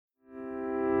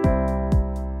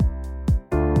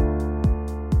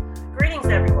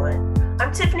everyone.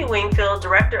 I'm Tiffany Wingfield,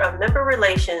 Director of Member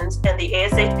Relations and the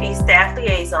ASHP Staff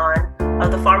Liaison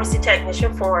of the Pharmacy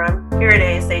Technician Forum here at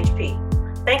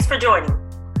ASHP. Thanks for joining.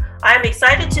 I am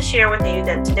excited to share with you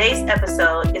that today's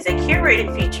episode is a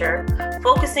curated feature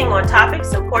focusing on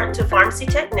topics important to pharmacy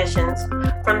technicians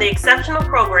from the exceptional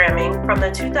programming from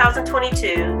the 2022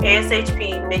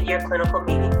 ASHP Midyear Clinical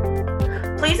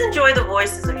Meeting. Please enjoy the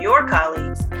voices of your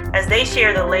colleagues as they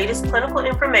share the latest clinical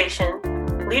information,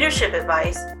 leadership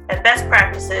advice, and best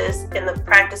practices in the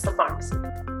practice of pharmacy.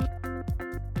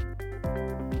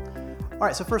 All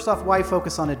right, so first off, why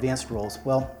focus on advanced roles?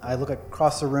 Well, I look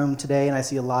across the room today and I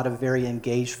see a lot of very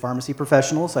engaged pharmacy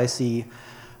professionals. I see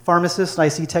pharmacists, I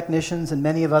see technicians, and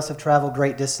many of us have traveled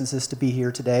great distances to be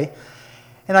here today.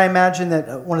 And I imagine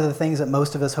that one of the things that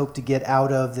most of us hope to get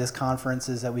out of this conference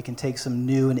is that we can take some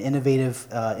new and innovative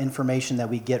information that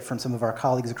we get from some of our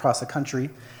colleagues across the country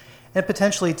and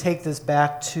potentially take this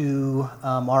back to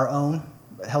our own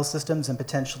health systems and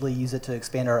potentially use it to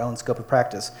expand our own scope of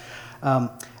practice.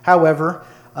 However,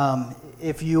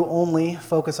 if you only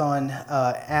focus on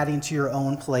adding to your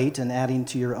own plate and adding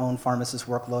to your own pharmacist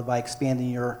workload by expanding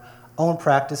your own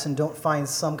practice and don't find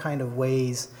some kind of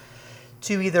ways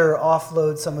to either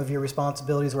offload some of your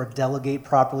responsibilities or delegate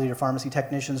properly to pharmacy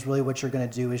technicians, really what you're going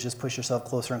to do is just push yourself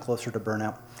closer and closer to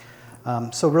burnout.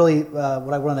 So really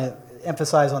what I want to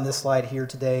emphasize on this slide here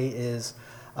today is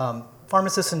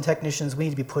pharmacists and technicians, we need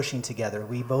to be pushing together.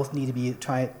 We both need to be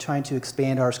trying to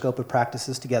expand our scope of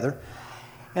practices together.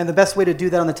 And the best way to do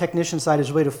that on the technician side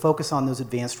is really to focus on those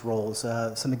advanced roles.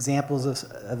 Some examples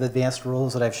of advanced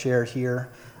roles that I've shared here.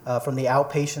 From the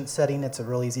outpatient setting, it's a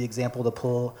real easy example to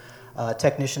pull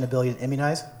technician ability to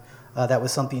immunize. That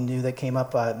was something new that came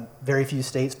up. Very few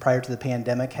states prior to the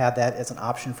pandemic had that as an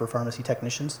option for pharmacy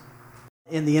technicians.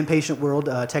 In the inpatient world,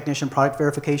 technician product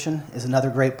verification is another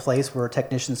great place where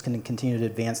technicians can continue to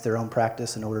advance their own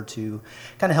practice in order to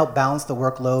kind of help balance the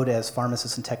workload as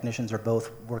pharmacists and technicians are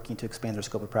both working to expand their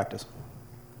scope of practice.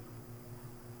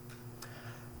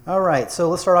 All right, so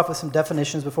let's start off with some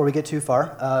definitions before we get too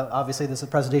far. Obviously, this is a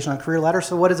presentation on career ladder.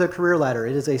 So what is a career ladder?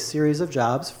 It is a series of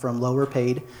jobs from lower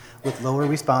paid with lower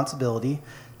responsibility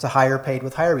to higher paid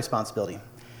with higher responsibility.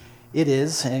 It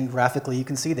is, and graphically you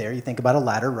can see there, you think about a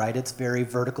ladder, right? It's very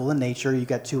vertical in nature. You've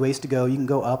got two ways to go. You can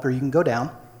go up or you can go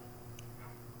down.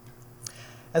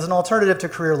 As an alternative to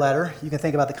career ladder, you can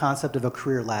think about the concept of a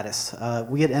career lattice.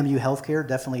 We at MU Healthcare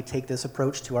definitely take this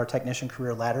approach to our technician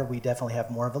career ladder. We definitely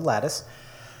have more of a lattice.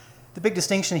 The big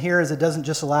distinction here is it doesn't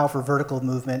just allow for vertical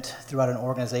movement throughout an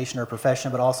organization or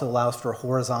profession, but also allows for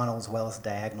horizontal as well as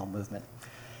diagonal movement.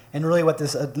 And really what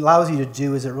this allows you to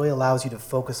do is it really allows you to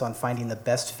focus on finding the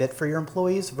best fit for your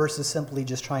employees versus simply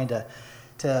just trying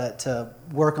to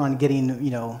work on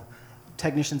getting,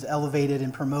 technicians elevated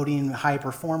and promoting high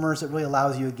performers. It really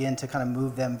allows you, again, to kind of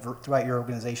move them throughout your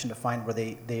organization to find where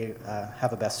they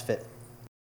have a best fit.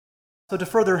 So to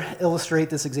further illustrate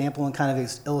this example and kind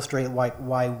of illustrate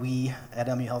why we at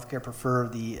MU Healthcare prefer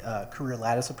the career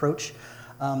lattice approach,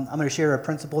 I'm going to share a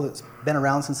principle that's been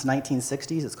around since the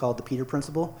 1960s. It's called the Peter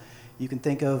Principle. You can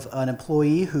think of an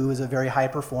employee who is a very high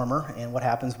performer, and what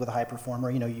happens with a high performer,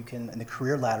 you can, in the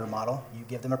career ladder model, you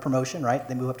give them a promotion, right?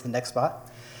 They move up to the next spot.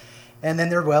 And then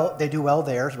they do well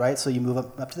there, right? So you move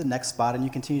up to the next spot and you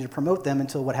continue to promote them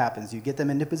until what happens? You get them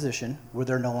into a position where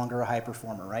they're no longer a high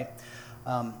performer, right?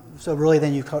 So really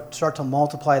then you start to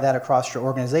multiply that across your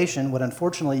organization. What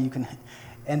unfortunately you can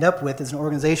end up with is an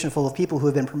organization full of people who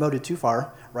have been promoted too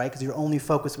far, right? Because your only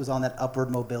focus was on that upward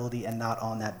mobility and not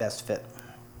on that best fit.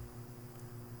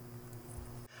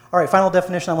 All right, final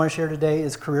definition I want to share today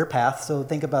is career path. So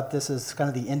think about this as kind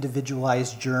of the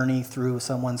individualized journey through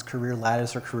someone's career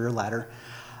lattice or career ladder.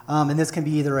 And this can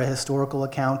be either a historical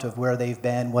account of where they've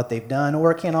been, what they've done,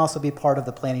 or it can also be part of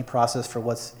the planning process for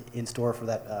what's in store for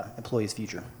that employee's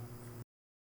future.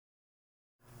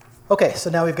 Okay, so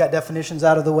now we've got definitions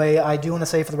out of the way. I do want to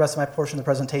say for the rest of my portion of the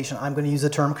presentation, I'm going to use the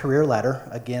term career ladder.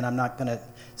 Again, I'm not going to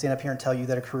stand up here and tell you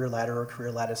that a career ladder or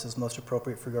career lattice is most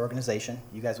appropriate for your organization.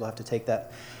 You guys will have to take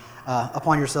that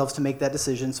upon yourselves to make that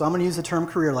decision. So I'm going to use the term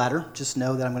career ladder. Just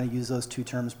know that I'm going to use those two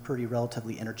terms pretty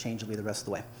relatively interchangeably the rest of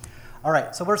the way. All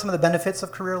right, so what are some of the benefits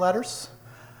of career ladders?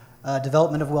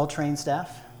 Development of well-trained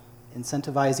staff,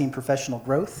 incentivizing professional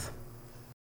growth,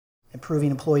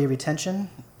 improving employee retention,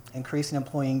 increasing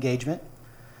employee engagement.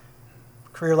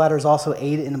 Career ladders also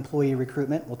aid in employee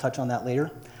recruitment. We'll touch on that later.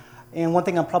 And one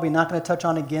thing I'm probably not going to touch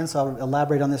on again, so I'll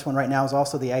elaborate on this one right now, is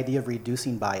also the idea of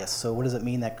reducing bias. So what does it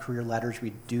mean that career ladders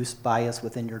reduce bias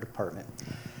within your department?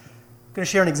 I'm going to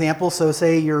share an example. So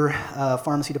say your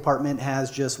pharmacy department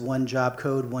has just one job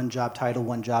code, one job title,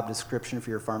 one job description for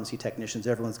your pharmacy technicians.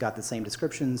 Everyone's got the same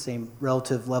description, same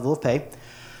relative level of pay.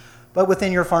 But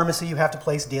within your pharmacy, you have to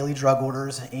place daily drug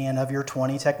orders, and of your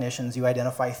 20 technicians, you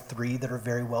identify 3 that are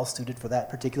very well suited for that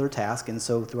particular task. And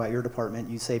so throughout your department,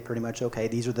 you say pretty much, okay,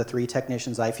 these are the 3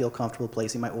 technicians I feel comfortable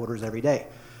placing my orders every day.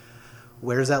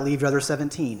 Where does that leave your other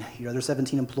 17? Your other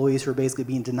 17 employees who are basically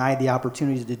being denied the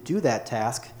opportunity to do that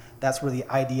task. That's where the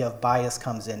idea of bias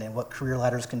comes in, and what career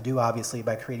ladders can do, obviously,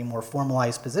 by creating more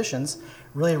formalized positions,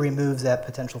 really removes that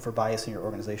potential for bias in your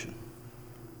organization.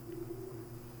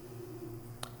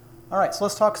 All right, so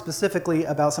let's talk specifically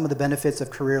about some of the benefits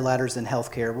of career ladders in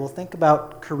healthcare. We'll think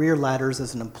about career ladders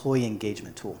as an employee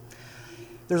engagement tool.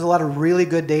 There's a lot of really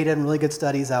good data and really good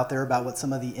studies out there about what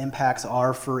some of the impacts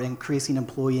are for increasing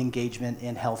employee engagement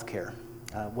in healthcare.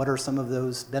 What are some of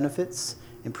those benefits?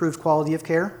 Improved quality of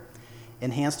care,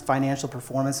 enhanced financial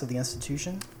performance of the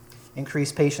institution,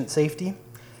 increased patient safety,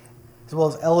 as well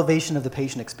as elevation of the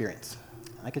patient experience.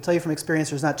 I can tell you from experience,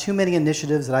 there's not too many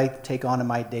initiatives that I take on in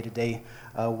my day-to-day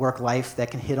work life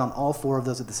that can hit on all 4 of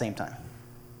those at the same time.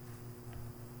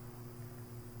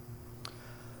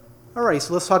 All right,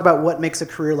 so let's talk about what makes a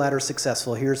career ladder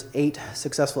successful. Here's 8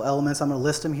 successful elements. I'm going to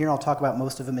list them here. I'll talk about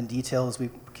most of them in detail as we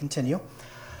continue.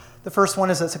 The first one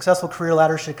is that successful career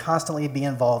ladders should constantly be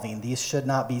evolving. These should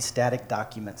not be static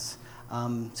documents.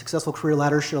 Successful career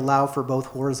ladders should allow for both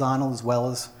horizontal as well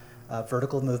as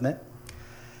vertical movement.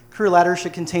 Career ladders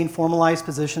should contain formalized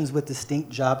positions with distinct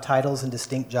job titles and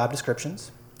distinct job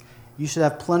descriptions. You should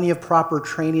have plenty of proper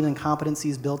training and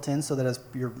competencies built in so that as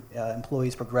your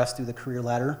employees progress through the career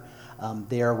ladder,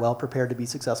 they are well prepared to be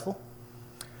successful.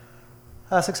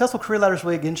 Successful career ladders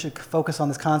really, again, should focus on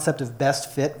this concept of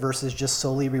best fit versus just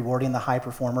solely rewarding the high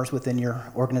performers within your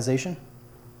organization.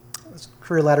 This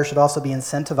career ladder should also be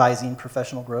incentivizing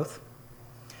professional growth.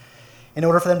 In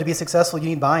order for them to be successful, you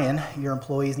need buy-in. Your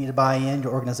employees need to buy in,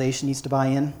 your organization needs to buy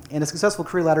in, and a successful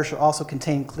career ladder should also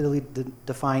contain clearly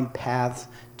defined paths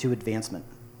to advancement.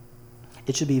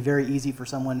 It should be very easy for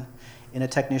someone in a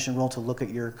technician role to look at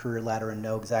your career ladder and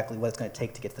know exactly what it's going to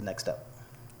take to get to the next step.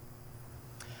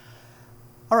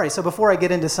 All right, so before I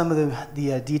get into some of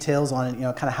the details on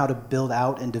kind of how to build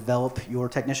out and develop your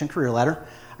technician career ladder,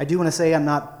 I do want to say I'm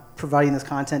not providing this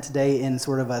content today in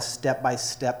sort of a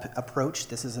step-by-step approach.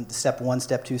 This isn't step 1,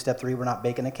 step 2, step 3. We're not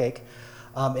baking a cake.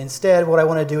 Instead, what I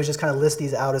want to do is just kind of list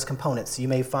these out as components. You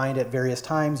may find at various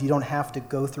times you don't have to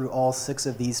go through all 6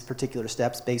 of these particular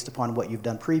steps based upon what you've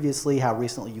done previously, how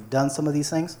recently you've done some of these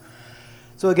things.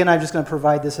 So again, I'm just going to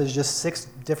provide this as just 6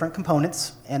 different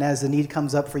components, and as the need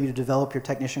comes up for you to develop your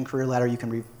technician career ladder, you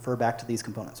can refer back to these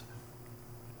components.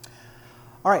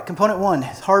 All right, component 1,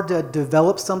 it's hard to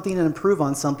develop something and improve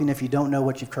on something if you don't know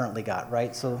what you've currently got,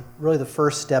 right? So really the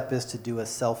first step is to do a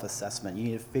self-assessment. You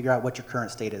need to figure out what your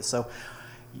current state is. So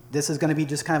this is going to be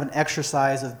just kind of an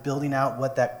exercise of building out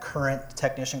what that current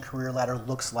technician career ladder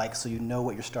looks like so you know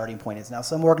what your starting point is. Now,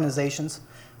 some organizations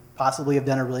possibly have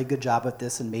done a really good job at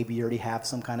this, and maybe you already have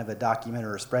some kind of a document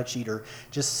or a spreadsheet or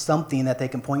just something that they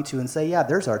can point to and say, yeah,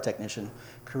 there's our technician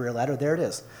career ladder, there it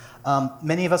is.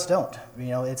 Many of us don't.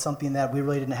 It's something that we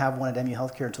really didn't have one at MU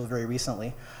Healthcare until very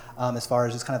recently, as far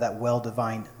as just kind of that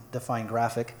well-defined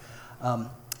graphic.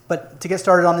 But to get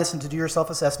started on this and to do your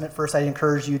self-assessment, first I'd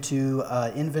encourage you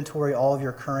to inventory all of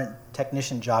your current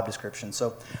technician job descriptions.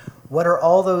 So what are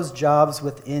all those jobs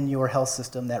within your health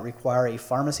system that require a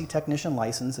pharmacy technician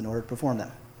license in order to perform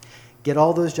them? Get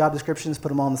all those job descriptions, put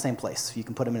them all in the same place. You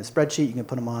can put them in a spreadsheet, you can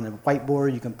put them on a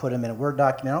whiteboard, you can put them in a Word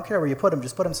document. I don't care where you put them,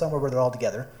 just put them somewhere where they're all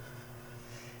together.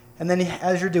 And then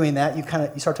as you're doing that,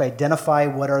 you start to identify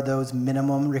what are those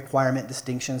minimum requirement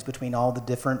distinctions between all the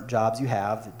different jobs you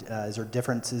have. Is there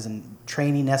differences in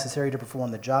training necessary to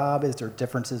perform the job? Is there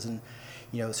differences in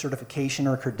certification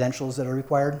or credentials that are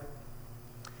required?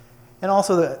 And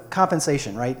also the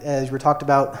compensation, right? As we talked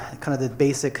about, kind of the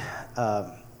basic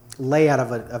layout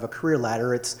of a career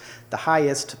ladder, it's the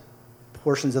highest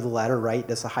portions of the ladder, right?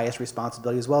 That's the highest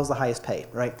responsibility as well as the highest pay,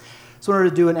 right? So in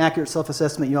order to do an accurate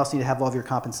self-assessment, you also need to have all of your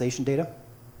compensation data.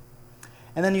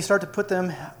 And then you start to put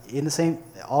them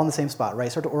all in the same spot, right?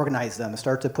 Start to organize them,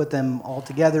 start to put them all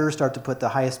together, start to put the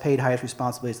highest paid, highest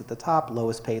responsibilities at the top,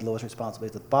 lowest paid, lowest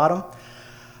responsibilities at the bottom.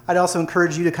 I'd also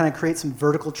encourage you to kind of create some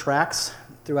vertical tracks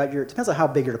throughout it depends on how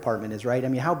big your department is, right? I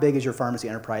mean, how big is your pharmacy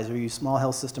enterprise? Are you a small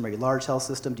health system? Are you a large health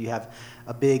system? Do you have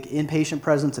a big inpatient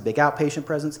presence, a big outpatient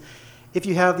presence? If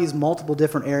you have these multiple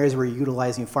different areas where you're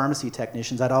utilizing pharmacy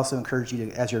technicians, I'd also encourage you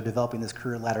to, as you're developing this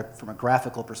career ladder from a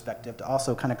graphical perspective, to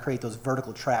also kind of create those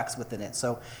vertical tracks within it.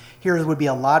 So here would be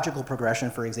a logical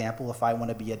progression, for example, if I want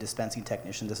to be a dispensing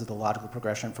technician, this is the logical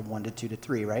progression from 1 to 2 to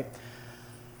 3, right?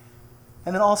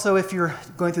 And then also, if you're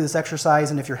going through this exercise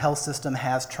and if your health system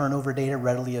has turnover data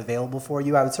readily available for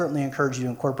you, I would certainly encourage you to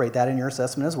incorporate that in your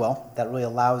assessment as well. That really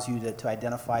allows you to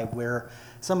identify where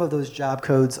some of those job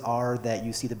codes are that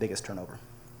you see the biggest turnover.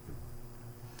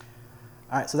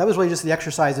 All right, so that was really just the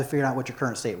exercise of figuring out what your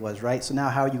current state was, right? So now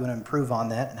how are you going to improve on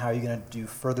that, and how are you going to do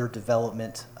further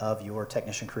development of your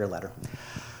technician career ladder?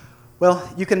 Well,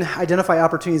 you can identify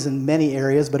opportunities in many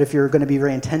areas, but if you're going to be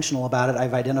very intentional about it,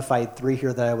 I've identified 3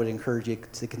 here that I would encourage you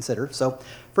to consider. So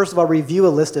first of all, review a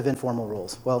list of informal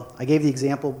roles. Well, I gave the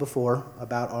example before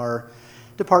about our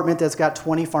department that's got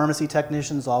 20 pharmacy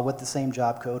technicians, all with the same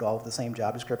job code, all with the same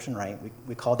job description, right?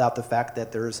 We called out the fact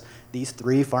that there's these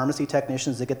 3 pharmacy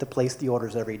technicians that get to place the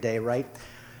orders every day, right?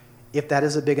 If that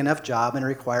is a big enough job and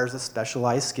requires a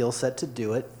specialized skill set to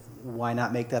do it, why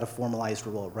not make that a formalized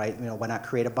role, right? Why not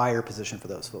create a buyer position for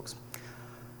those folks?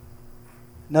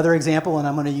 Another example, and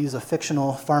I'm going to use a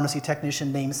fictional pharmacy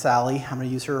technician named Sally. I'm going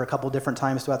to use her a couple different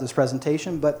times throughout this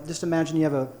presentation, but just imagine you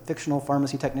have a fictional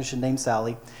pharmacy technician named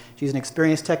Sally. She's an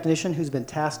experienced technician who's been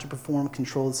tasked to perform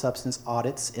controlled substance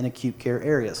audits in acute care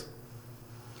areas.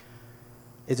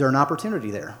 Is there an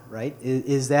opportunity there, right?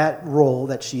 Is that role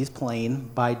that she's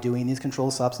playing by doing these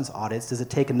controlled substance audits, does it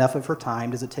take enough of her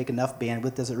time? Does it take enough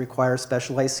bandwidth? Does it require a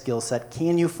specialized skill set?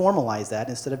 Can you formalize that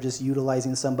instead of just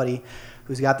utilizing somebody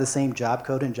who's got the same job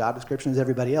code and job description as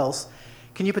everybody else?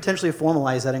 Can you potentially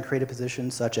formalize that and create a position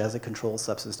such as a controlled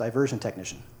substance diversion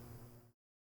technician?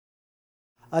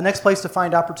 Next place to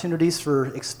find opportunities for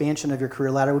expansion of your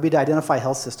career ladder would be to identify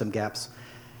health system gaps.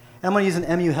 I'm going to use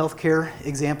an MU healthcare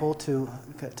example to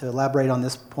elaborate on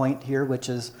this point here, which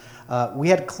is we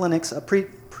had clinics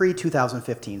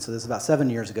pre-2015, so this is about 7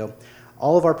 years ago.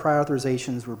 All of our prior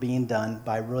authorizations were being done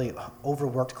by really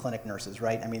overworked clinic nurses,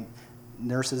 right? I mean,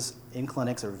 nurses in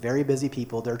clinics are very busy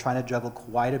people. They're trying to juggle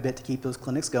quite a bit to keep those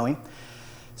clinics going.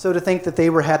 So to think that they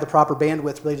had the proper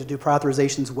bandwidth really to do prior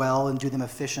authorizations well and do them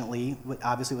efficiently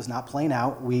obviously was not playing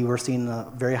out. We were seeing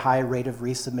a very high rate of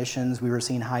resubmissions. We were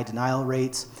seeing high denial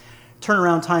rates.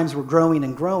 Turnaround times were growing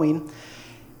and growing.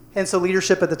 And so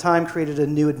leadership at the time created a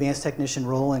new advanced technician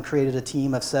role and created a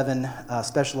team of 7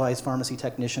 specialized pharmacy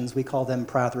technicians. We call them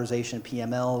prior authorization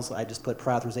PMLs. I just put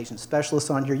prior authorization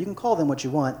specialists on here. You can call them what you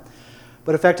want.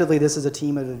 But effectively, this is a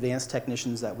team of advanced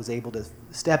technicians that was able to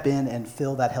step in and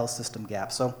fill that health system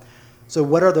gap. So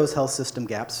what are those health system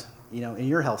gaps, in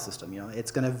your health system?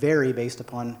 It's going to vary based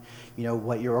upon,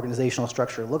 what your organizational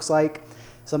structure looks like.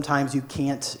 Sometimes you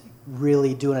can't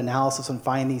really do an analysis and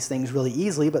find these things really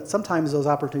easily, but sometimes those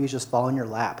opportunities just fall in your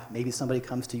lap. Maybe somebody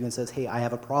comes to you and says, hey, I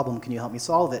have a problem, can you help me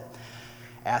solve it?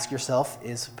 Ask yourself,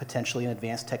 is potentially an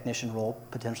advanced technician role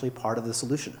potentially part of the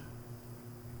solution?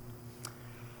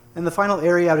 And the final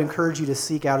area I would encourage you to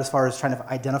seek out as far as trying to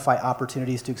identify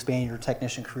opportunities to expand your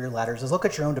technician career ladders is look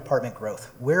at your own department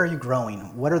growth. Where are you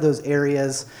growing? What are those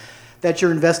areas that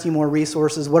you're investing more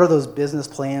resources? What are those business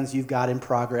plans you've got in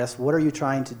progress? What are you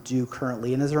trying to do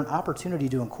currently? And is there an opportunity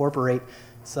to incorporate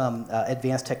some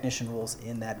advanced technician roles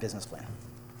in that business plan?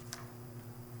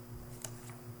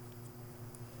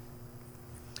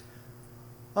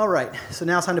 All right, so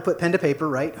now it's time to put pen to paper,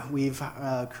 right? We've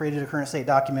created a current state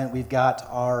document. We've got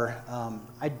our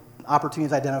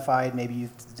opportunities identified. Maybe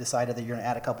you've decided that you're going to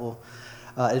add a couple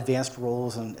advanced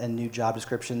roles and new job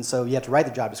descriptions. So you have to write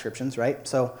the job descriptions, right?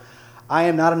 So I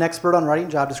am not an expert on writing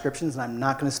job descriptions, and I'm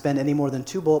not going to spend any more than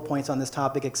 2 bullet points on this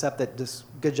topic, except that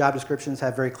good job descriptions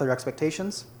have very clear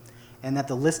expectations, and that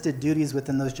the listed duties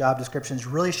within those job descriptions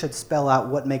really should spell out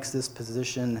what makes this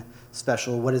position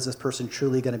special. What is this person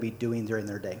truly going to be doing during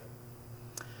their day?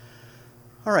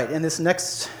 All right, and this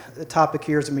next topic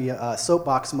here is going to be a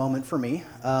soapbox moment for me.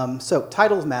 So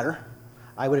titles matter.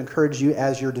 I would encourage you,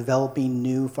 as you're developing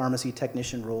new pharmacy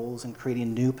technician roles and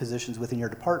creating new positions within your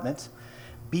department,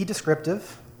 be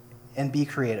descriptive and be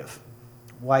creative.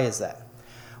 Why is that?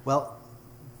 Well,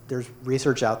 there's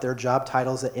research out there, job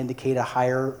titles that indicate a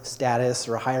higher status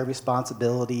or a higher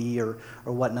responsibility or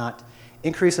whatnot,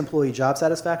 increase employee job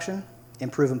satisfaction,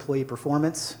 improve employee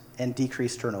performance, and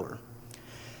decrease turnover.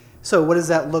 So what does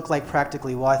that look like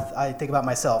practically? Well, I think about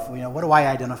myself. What do I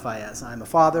identify as? I'm a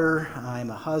father, I'm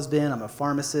a husband, I'm a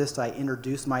pharmacist. I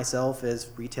introduce myself as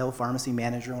retail pharmacy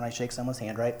manager when I shake someone's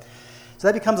hand, right? So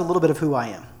that becomes a little bit of who I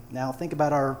am. Now think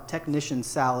about our technician,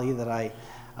 Sally, that I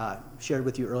shared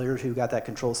with you earlier, who got that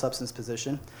controlled substance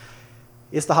position.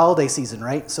 It's the holiday season,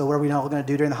 right? So what are we all going to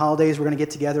do during the holidays? We're going to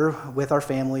get together with our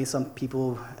family. Some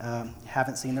people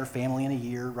haven't seen their family in a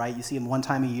year, right? You see them one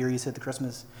time a year. You sit at the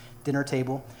Christmas dinner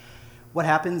table. What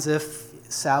happens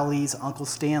if Sally's Uncle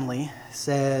Stanley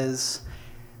says,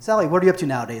 Sally, what are you up to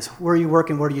nowadays? Where are you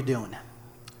working? What are you doing?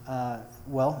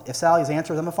 Well, if Sally's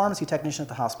answer is, I'm a pharmacy technician at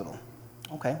the hospital.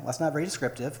 Okay, well, that's not very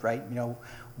descriptive, right? You know,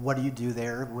 what do you do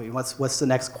there? What's the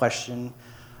next question?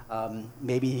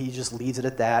 Maybe he just leaves it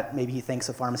at that. Maybe he thinks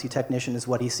a pharmacy technician is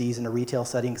what he sees in a retail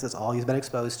setting because that's all he's been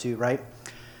exposed to, right?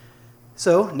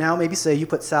 So now maybe say you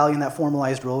put Sally in that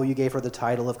formalized role, you gave her the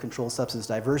title of controlled substance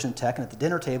diversion tech, and at the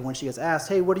dinner table when she gets asked,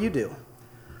 hey, what do you do?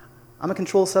 I'm a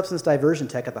controlled substance diversion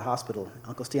tech at the hospital.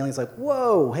 Uncle Stanley's like,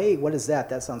 whoa, hey, what is that?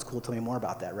 That sounds cool. Tell me more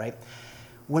about that, right?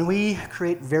 When we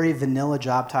create very vanilla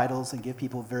job titles and give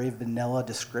people very vanilla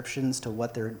descriptions to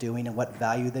what they're doing and what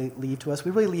value they leave to us,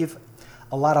 we really leave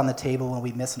a lot on the table when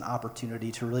we miss an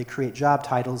opportunity to really create job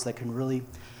titles that can really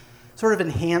sort of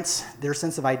enhance their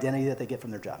sense of identity that they get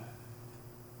from their job.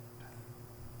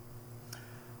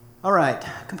 All right,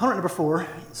 component number 4.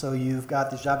 So you've got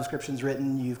these job descriptions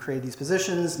written, you've created these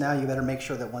positions, now you better make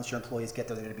sure that once your employees get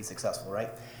there, they're going to be successful, right?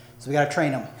 So we got to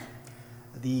train them.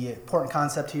 The important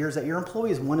concept here is that your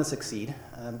employees want to succeed.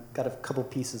 Got a couple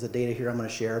pieces of data here I'm going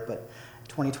to share, but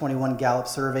 2021 Gallup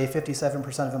survey,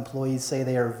 57% of employees say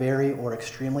they are very or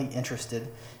extremely interested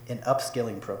in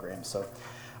upskilling programs. So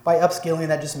by upskilling,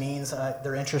 that just means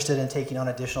they're interested in taking on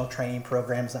additional training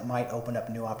programs that might open up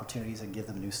new opportunities and give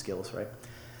them new skills, right?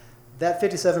 That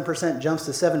 57% jumps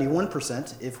to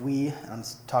 71% if we, I'm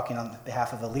talking on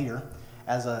behalf of a leader,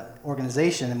 as an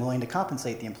organization, am willing to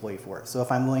compensate the employee for it. So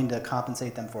if I'm willing to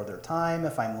compensate them for their time,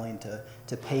 if I'm willing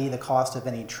to pay the cost of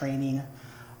any training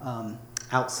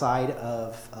outside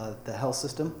of the health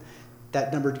system,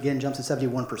 that number again jumps to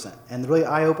 71%. And the really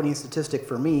eye-opening statistic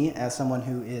for me as someone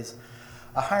who is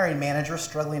a hiring manager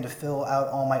struggling to fill out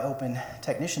all my open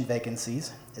technician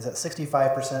vacancies is that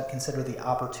 65% consider the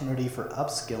opportunity for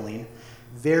upskilling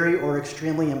very or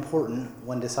extremely important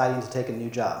when deciding to take a new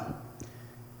job.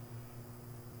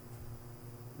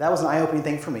 That was an eye-opening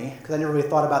thing for me because I never really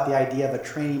thought about the idea of a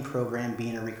training program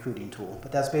being a recruiting tool.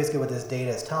 But that's basically what this data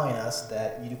is telling us,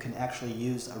 that you can actually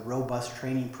use a robust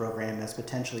training program as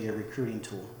potentially a recruiting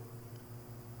tool.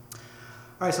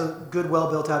 All right, so good,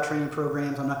 well-built-out training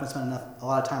programs. I'm not going to spend a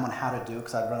lot of time on how to do it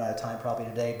because I'd run out of time probably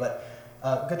today. But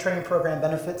good training program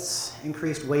benefits: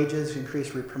 increased wages,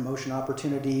 increased promotion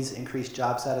opportunities, increased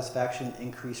job satisfaction,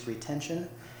 increased retention.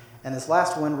 And this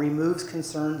last one removes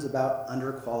concerns about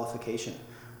underqualification.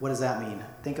 What does that mean?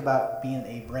 Think about being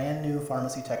a brand new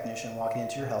pharmacy technician walking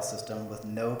into your health system with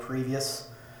no previous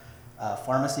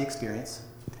pharmacy experience,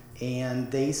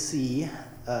 and they see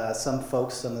some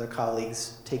folks, some of their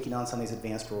colleagues, taking on some of these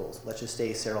advanced roles. Let's just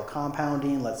say sterile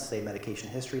compounding, let's say medication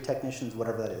history technicians,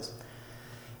 whatever that is.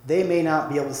 They may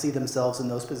not be able to see themselves in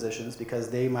those positions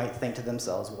because they might think to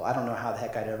themselves, well, I don't know how the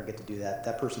heck I'd ever get to do that.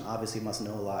 That person obviously must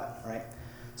know a lot, right?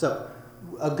 So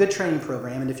a good training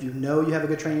program, and if you know you have a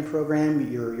good training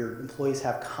program, your employees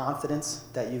have confidence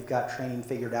that you've got training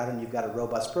figured out and you've got a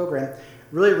robust program,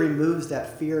 really removes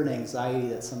that fear and anxiety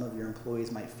that some of your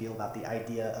employees might feel about the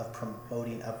idea of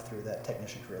promoting up through that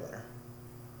technician career ladder.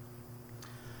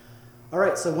 All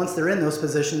right, so once they're in those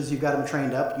positions, you've got them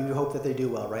trained up, you hope that they do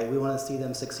well, right? We want to see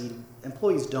them succeed.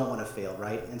 Employees don't want to fail,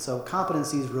 right? And so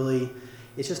competency is really,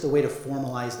 it's just a way to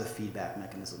formalize the feedback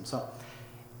mechanism. So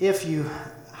if you,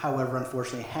 however,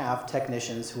 unfortunately have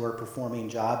technicians who are performing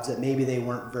jobs that maybe they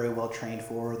weren't very well trained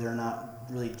for, or they're not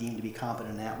really deemed to be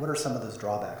competent at, what are some of those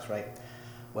drawbacks, right?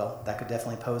 Well, that could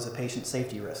definitely pose a patient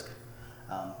safety risk.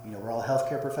 We're all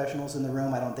healthcare professionals in the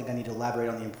room. I don't think I need to elaborate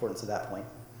on the importance of that point.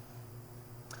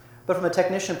 But from a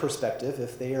technician perspective,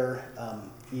 if they are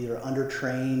either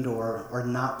undertrained or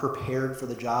not prepared for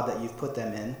the job that you've put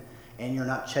them in, and you're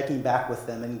not checking back with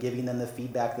them and giving them the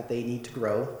feedback that they need to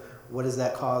grow, what does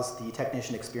that cause the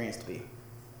technician experience to be?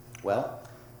 Well,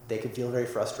 they could feel very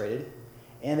frustrated,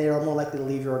 and they are more likely to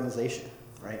leave your organization,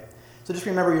 right? So just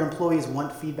remember, your employees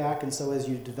want feedback, and so as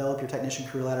you develop your technician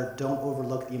career ladder, don't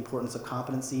overlook the importance of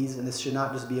competencies, and this should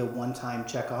not just be a one-time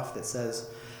checkoff that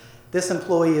says, this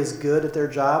employee is good at their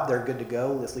job, they're good to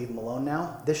go, let's leave them alone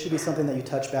now. This should be something that you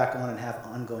touch back on and have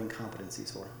ongoing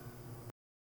competencies for.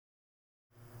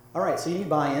 All right, so you need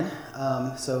buy-in.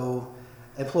 So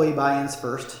employee buy-ins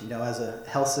first. As a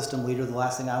health system leader, the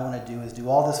last thing I want to do is do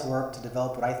all this work to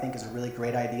develop what I think is a really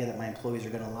great idea that my employees are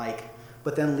going to like,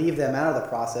 but then leave them out of the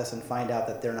process and find out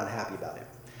that they're not happy about it,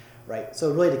 right?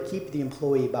 So really, to keep the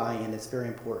employee buy-in, it's very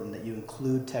important that you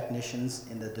include technicians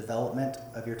in the development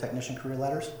of your technician career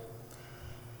ladders.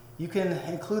 You can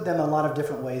include them in a lot of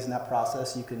different ways in that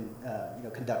process. You can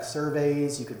conduct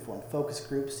surveys, you can form focus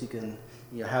groups, you can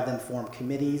have them form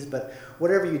committees, but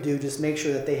whatever you do, just make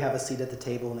sure that they have a seat at the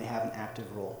table and they have an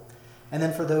active role. And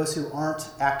then for those who aren't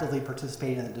actively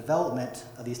participating in the development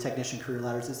of these technician career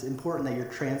ladders, it's important that you're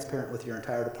transparent with your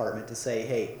entire department to say,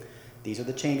 hey, these are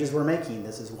the changes we're making,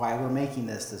 this is why we're making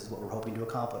this is what we're hoping to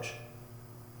accomplish.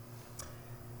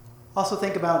 Also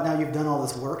think about, now you've done all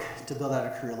this work to build out a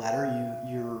career ladder,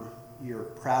 you're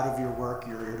proud of your work,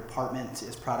 your department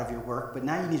is proud of your work, but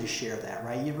now you need to share that,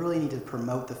 right? You really need to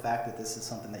promote the fact that this is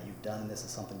something that you've done, this is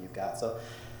something you've got. So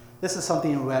this is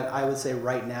something that I would say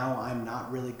right now I'm not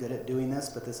really good at doing this,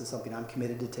 but this is something I'm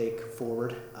committed to take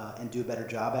forward and do a better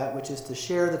job at, which is to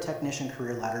share the technician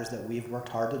career ladders that we've worked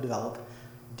hard to develop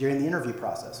during the interview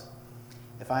process.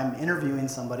 If I'm interviewing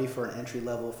somebody for an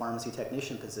entry-level pharmacy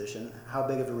technician position, how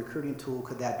big of a recruiting tool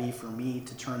could that be for me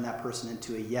to turn that person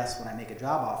into a yes when I make a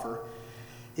job offer?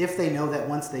 If they know that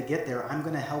once they get there, I'm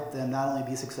going to help them not only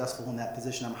be successful in that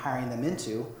position I'm hiring them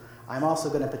into, I'm also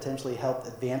going to potentially help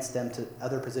advance them to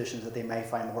other positions that they may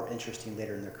find more interesting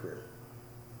later in their career.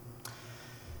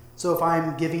 So if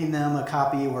I'm giving them a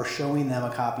copy or showing them a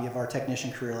copy of our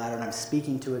technician career ladder and I'm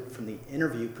speaking to it from the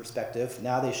interview perspective,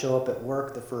 now they show up at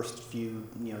work the first few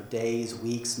days,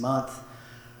 weeks, month.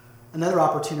 Another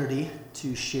opportunity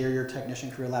to share your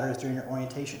technician career ladder is during your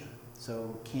orientation.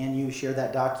 So can you share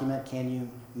that document? Can you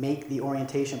make the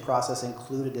orientation process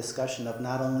include a discussion of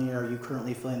not only are you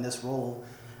currently filling this role,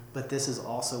 but this is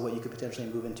also what you could potentially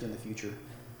move into in the future.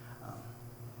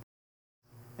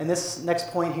 And this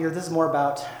next point here, this is more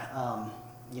about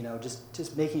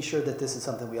just making sure that this is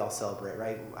something we all celebrate,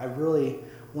 right? I really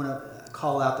want to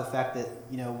call out the fact that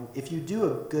if you do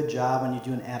a good job and you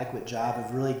do an adequate job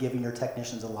of really giving your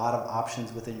technicians a lot of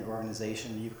options within your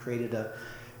organization, you've created a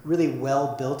really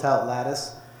well built out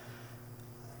lattice.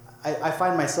 I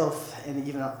find myself, and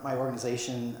even my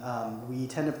organization, we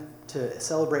tend to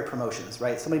celebrate promotions,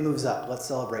 right? Somebody moves up, let's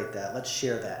celebrate that, let's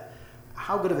share that.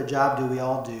 How good of a job do we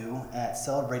all do at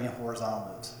celebrating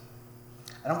horizontal moves?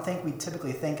 I don't think we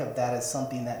typically think of that as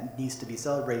something that needs to be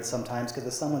celebrated sometimes, because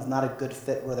if someone's not a good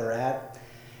fit where they're at,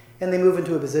 and they move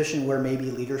into a position where maybe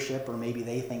leadership or maybe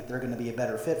they think they're going to be a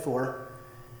better fit for,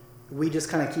 we just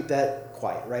kind of keep that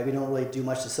quiet, right? We don't really do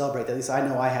much to celebrate that. At least I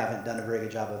know I haven't done a very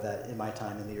good job of that in my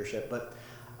time in leadership. But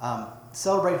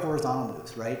celebrate horizontal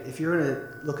moves, right? If you're going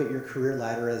to look at your career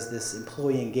ladder as this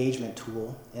employee engagement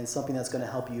tool and something that's going to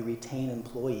help you retain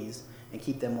employees and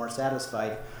keep them more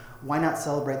satisfied, why not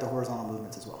celebrate the horizontal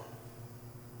movements as well?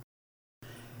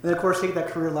 And then, of course, take that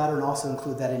career ladder and also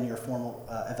include that in your formal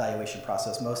evaluation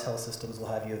process. Most health systems will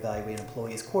have you evaluate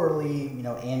employees quarterly,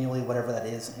 annually, whatever that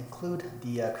is. Include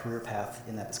the career path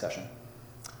in that discussion.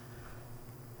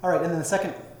 All right, and then the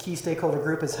second key stakeholder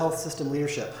group is health system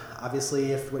leadership.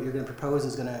 Obviously, if what you're going to propose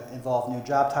is going to involve new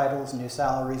job titles, new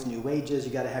salaries, new wages,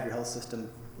 you got to have your health system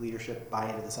leadership buy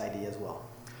into this idea as well.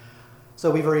 So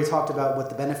we've already talked about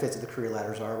what the benefits of the career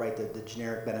ladders are, right? The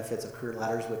generic benefits of career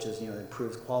ladders, which is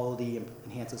improves quality,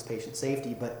 enhances patient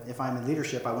safety. But if I'm in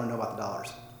leadership, I want to know about the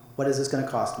dollars. What is this going to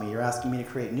cost me? You're asking me to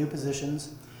create new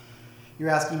positions. You're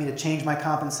asking me to change my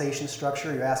compensation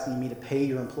structure. You're asking me to pay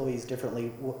your employees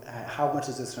differently. How much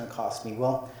is this going to cost me?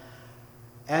 Well,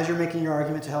 as you're making your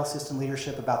argument to health system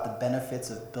leadership about the benefits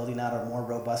of building out a more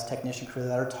robust technician career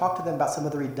ladder, talk to them about some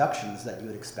of the reductions that you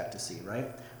would expect to see, right?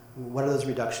 What are those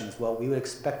reductions? Well, we would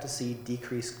expect to see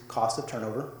decreased cost of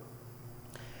turnover.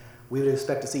 We would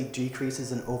expect to see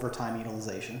decreases in overtime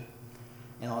utilization.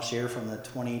 And I'll share from the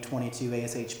 2022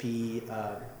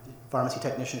 ASHP pharmacy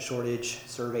technician shortage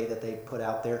survey that they put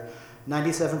out there.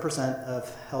 97%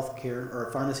 of healthcare or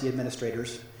pharmacy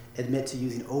administrators admit to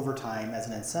using overtime as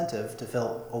an incentive to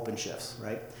fill open shifts,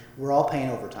 right? We're all paying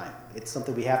overtime. It's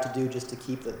something we have to do just to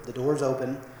keep the doors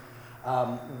open.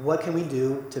 What can we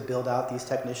do to build out these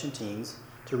technician teams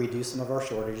to reduce some of our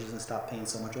shortages and stop paying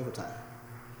so much overtime?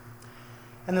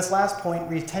 And this last point,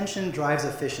 retention drives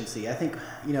efficiency. I think,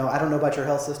 I don't know about your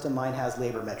health system, mine has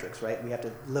labor metrics, right? We have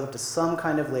to live up to some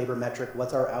kind of labor metric.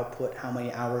 What's our output? How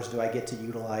many hours do I get to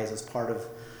utilize as part of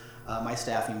my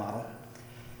staffing model?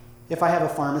 If I have a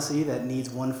pharmacy that needs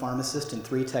one pharmacist and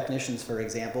 3 technicians, for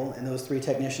example, and those 3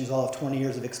 technicians all have 20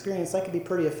 years of experience, that could be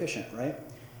pretty efficient, right?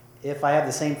 If I have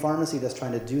the same pharmacy that's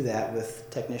trying to do that with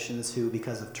technicians who,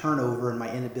 because of turnover and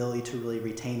my inability to really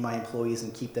retain my employees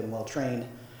and keep them well trained,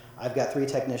 I've got 3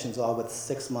 technicians all with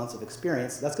 6 months of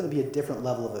experience, that's going to be a different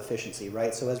level of efficiency,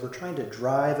 right? So as we're trying to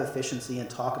drive efficiency and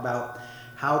talk about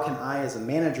how can I, as a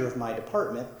manager of my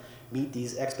department, meet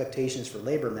these expectations for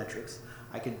labor metrics,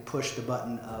 I could push the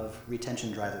button of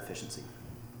retention drive efficiency.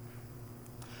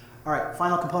 All right,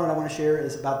 final component I want to share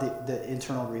is about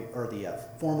the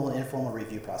formal and informal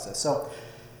review process. So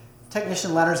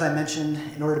technician letters I mentioned,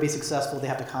 in order to be successful, they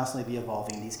have to constantly be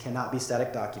evolving. These cannot be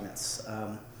static documents.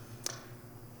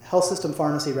 Health system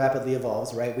pharmacy rapidly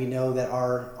evolves, right? We know that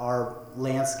our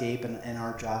landscape and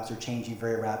our jobs are changing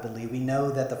very rapidly. We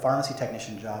know that the pharmacy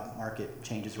technician job market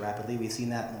changes rapidly. We've seen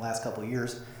that in the last couple of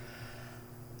years.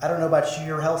 I don't know about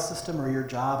your health system or your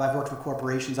job. I've worked for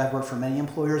corporations. I've worked for many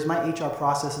employers. My HR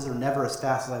processes are never as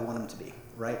fast as I want them to be,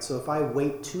 right? So if I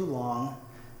wait too long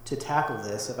to tackle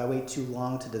this, if I wait too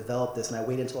long to develop this, and I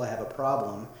wait until I have a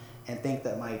problem and think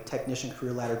that my technician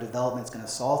career ladder development is going to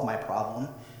solve my problem,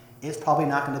 it's probably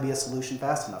not going to be a solution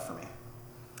fast enough for me.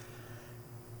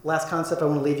 Last concept I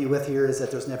want to leave you with here is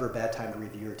that there's never a bad time to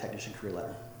review your technician career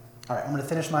letter. All right, I'm going to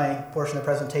finish my portion of the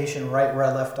presentation right where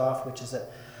I left off, which is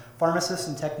that pharmacists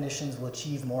and technicians will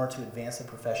achieve more to advance the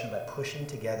profession by pushing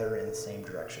together in the same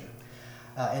direction.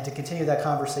 And to continue that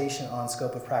conversation on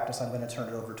scope of practice, I'm going to turn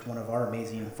it over to one of our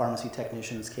amazing pharmacy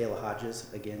technicians, Kayla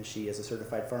Hodges. Again, she is a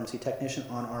certified pharmacy technician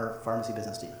on our pharmacy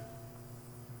business team.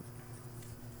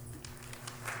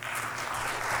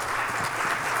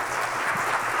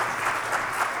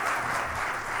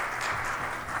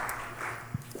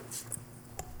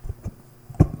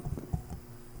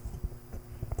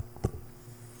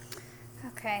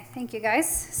 Okay, thank you guys.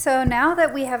 So now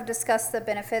that we have discussed the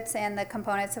benefits and the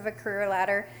components of a career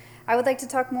ladder, I would like to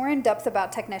talk more in depth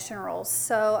about technician roles.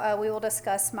 So we will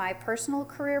discuss my personal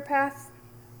career path,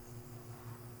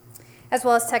 as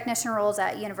well as technician roles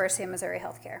at University of Missouri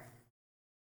Healthcare.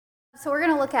 So we're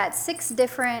going to look at 6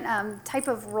 different type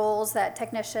of roles that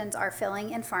technicians are filling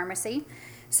in pharmacy.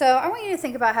 So I want you to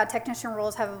think about how technician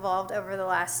roles have evolved over the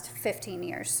last 15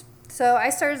 years. So I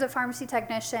started as a pharmacy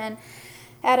technician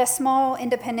at a small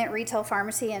independent retail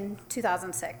pharmacy in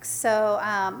 2006. So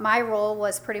my role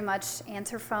was pretty much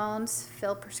answer phones,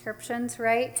 fill prescriptions,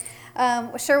 right?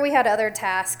 Sure, we had other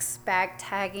tasks, bag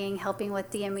tagging, helping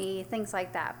with DME, things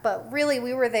like that. But really,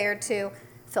 we were there to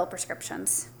fill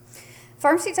prescriptions.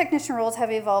 Pharmacy technician roles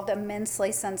have evolved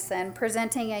immensely since then,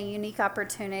 presenting a unique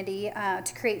opportunity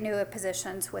to create new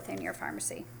positions within your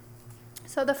pharmacy.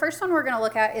 So the first one we're going to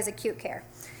look at is acute care.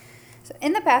 So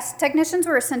in the past, technicians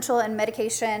were essential in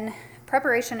medication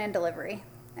preparation and delivery.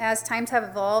 As times have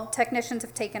evolved, technicians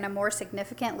have taken a more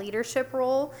significant leadership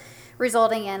role,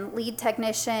 resulting in lead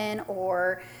technician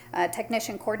or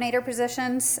technician coordinator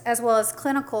positions, as well as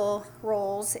clinical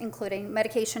roles, including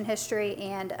medication history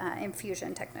and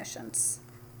infusion technicians.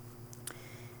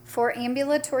 For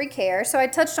ambulatory care, so I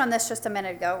touched on this just a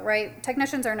minute ago, right?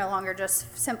 Technicians are no longer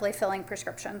just simply filling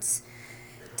prescriptions.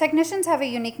 Technicians have a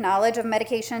unique knowledge of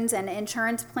medications and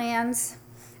insurance plans,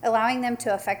 allowing them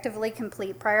to effectively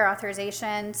complete prior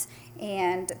authorizations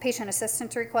and patient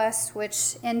assistance requests,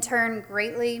 which in turn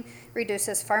greatly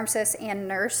reduces pharmacist and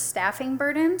nurse staffing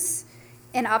burdens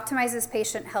and optimizes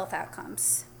patient health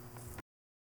outcomes.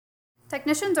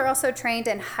 Technicians are also trained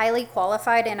and highly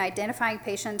qualified in identifying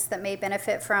patients that may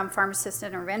benefit from pharmacist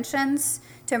interventions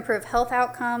to improve health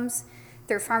outcomes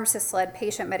through pharmacist-led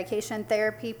patient medication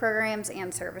therapy programs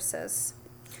and services.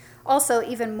 Also,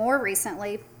 even more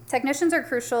recently, technicians are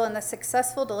crucial in the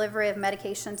successful delivery of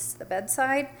medications to the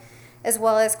bedside, as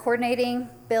well as coordinating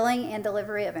billing and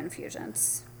delivery of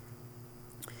infusions.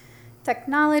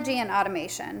 Technology and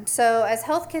automation. So as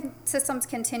health systems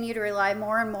continue to rely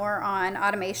more and more on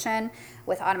automation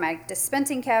with automatic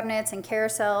dispensing cabinets and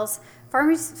carousels,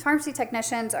 pharmacy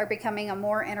technicians are becoming a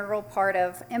more integral part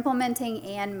of implementing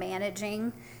and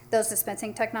managing those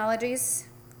dispensing technologies.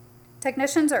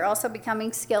 Technicians are also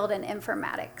becoming skilled in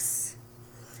informatics.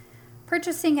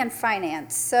 Purchasing and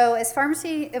finance. So as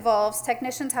pharmacy evolves,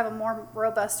 technicians have a more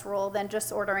robust role than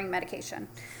just ordering medication.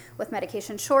 With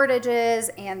medication shortages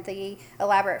and the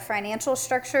elaborate financial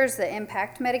structures that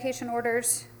impact medication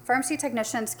orders, pharmacy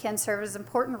technicians can serve as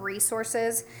important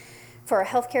resources for a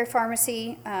healthcare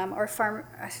pharmacy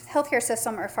healthcare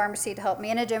system or pharmacy to help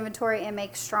manage inventory and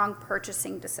make strong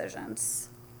purchasing decisions.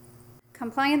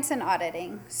 Compliance and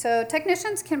auditing. So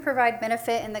technicians can provide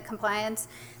benefit in the compliance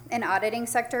and auditing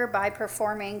sector by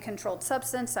performing controlled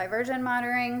substance diversion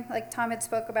monitoring, like Tom had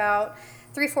spoke about,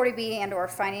 340B and or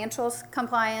financial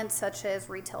compliance, such as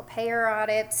retail payer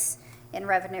audits and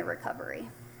revenue recovery.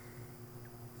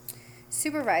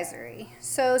 Supervisory.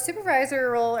 So supervisory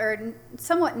role are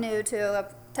somewhat new to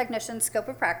a technician's scope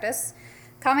of practice.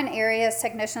 Common areas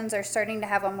technicians are starting to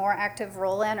have a more active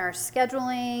role in are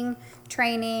scheduling,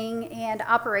 training, and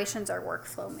operations or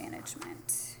workflow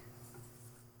management.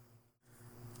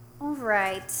 All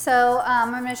right, so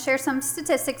I'm going to share some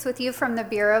statistics with you from the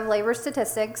Bureau of Labor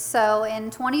Statistics. So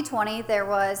in 2020, there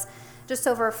was just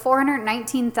over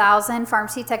 419,000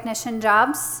 pharmacy technician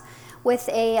jobs, with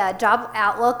a job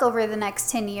outlook over the next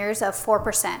 10 years of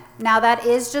 4%. Now that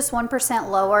is just 1%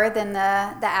 lower than the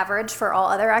average for all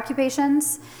other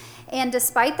occupations. And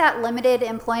despite that limited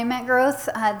employment growth,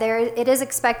 it is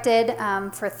expected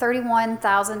for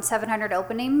 31,700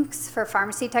 openings for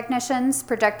pharmacy technicians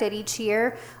projected each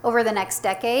year over the next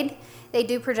decade. They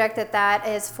do project that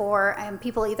is for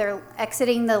people either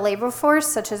exiting the labor force,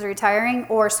 such as retiring,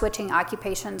 or switching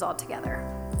occupations altogether.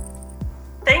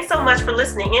 Thanks so much for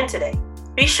listening in today.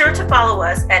 Be sure to follow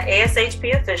us at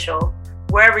ASHP Official,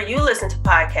 wherever you listen to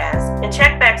podcasts, and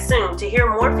check back soon to hear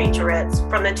more featurettes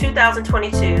from the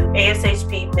 2022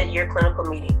 ASHP Midyear Clinical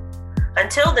Meeting.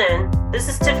 Until then, this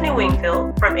is Tiffany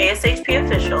Wingfield from ASHP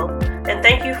Official, and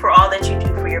thank you for all that you do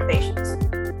for your patients.